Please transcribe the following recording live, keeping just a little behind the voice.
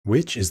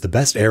Which is the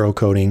best arrow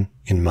coating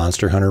in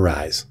Monster Hunter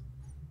Rise?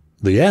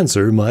 The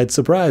answer might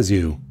surprise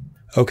you.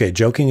 Okay,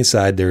 joking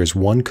aside, there is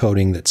one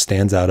coating that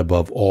stands out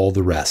above all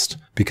the rest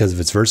because of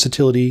its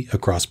versatility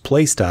across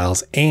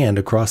playstyles and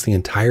across the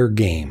entire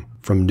game,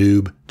 from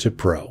noob to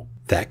pro.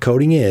 That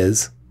coating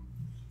is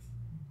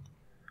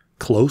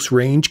close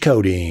range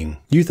coating.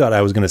 You thought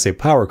I was going to say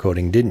power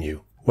coating, didn't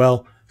you?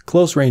 Well,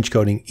 close range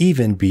coating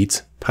even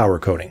beats power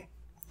coating.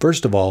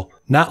 First of all,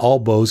 not all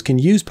bows can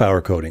use power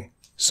coating.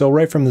 So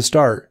right from the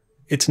start,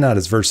 it's not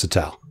as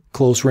versatile.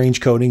 Close range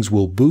coatings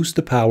will boost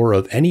the power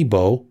of any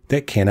bow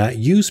that cannot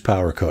use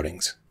power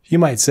coatings. You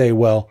might say,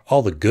 well,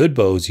 all the good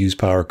bows use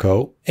power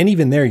coat, and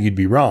even there you'd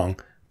be wrong,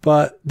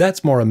 but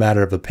that's more a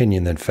matter of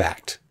opinion than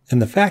fact.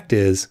 And the fact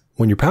is,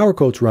 when your power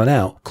coats run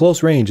out,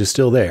 close range is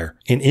still there,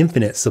 in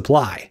infinite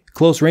supply.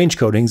 Close range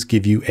coatings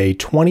give you a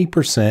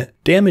 20%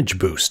 damage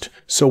boost,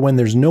 so when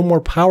there's no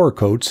more power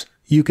coats,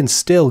 you can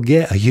still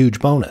get a huge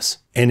bonus.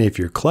 And if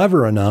you're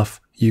clever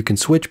enough, you can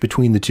switch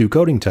between the two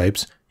coating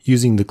types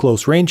using the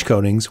close range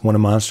coatings when a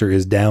monster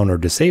is down or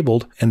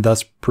disabled, and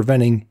thus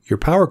preventing your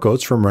power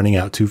coats from running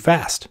out too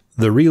fast.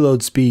 The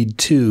Reload Speed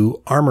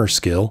 2 armor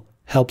skill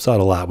helps out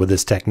a lot with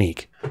this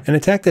technique. An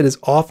attack that is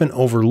often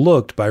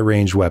overlooked by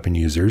ranged weapon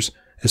users,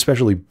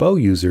 especially bow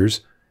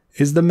users,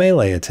 is the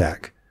melee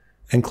attack.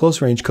 And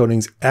close range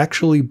coatings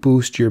actually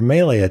boost your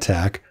melee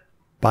attack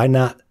by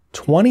not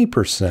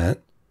 20%,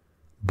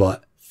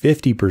 but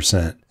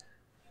 50%.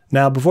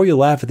 Now, before you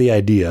laugh at the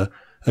idea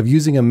of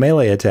using a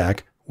melee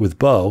attack with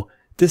bow,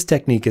 this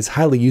technique is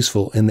highly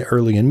useful in the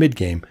early and mid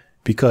game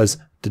because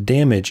the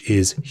damage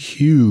is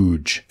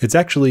huge. It's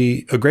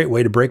actually a great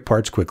way to break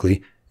parts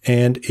quickly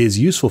and is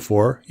useful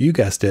for, you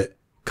guessed it,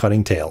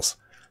 cutting tails.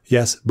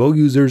 Yes, bow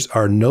users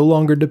are no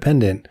longer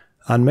dependent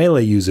on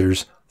melee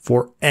users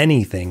for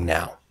anything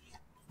now.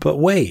 But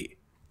wait,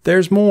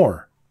 there's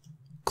more.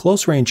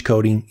 Close range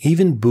coating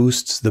even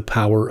boosts the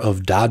power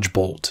of Dodge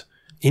Bolt,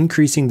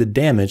 increasing the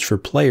damage for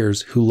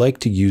players who like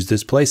to use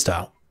this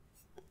playstyle.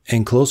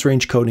 And close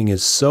range coating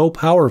is so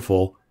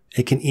powerful,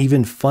 it can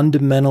even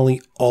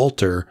fundamentally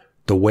alter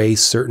the way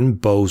certain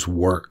bows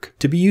work.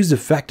 To be used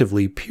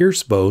effectively,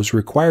 pierce bows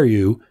require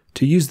you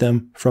to use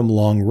them from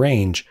long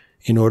range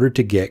in order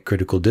to get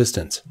critical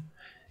distance.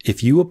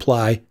 If you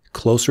apply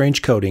close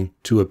range coating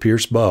to a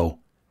pierce bow,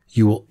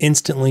 you will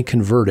instantly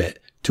convert it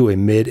to a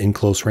mid and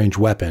close range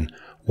weapon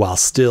while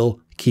still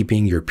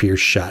keeping your pierce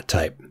shot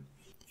type.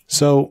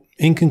 So,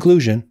 in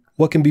conclusion,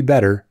 what can be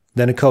better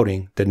than a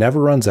coating that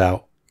never runs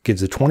out,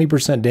 gives a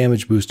 20%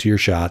 damage boost to your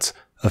shots,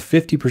 a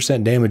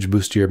 50% damage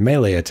boost to your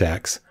melee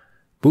attacks,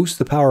 boosts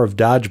the power of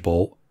Dodge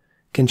Bolt,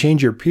 can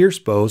change your pierce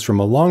bows from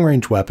a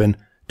long-range weapon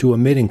to a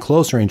mid and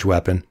close-range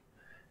weapon,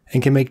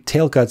 and can make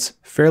tail cuts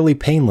fairly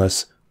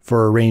painless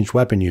for a ranged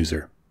weapon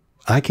user?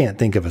 I can't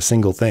think of a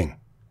single thing.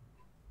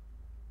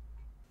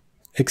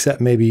 Except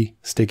maybe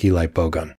Sticky Light Bowgun.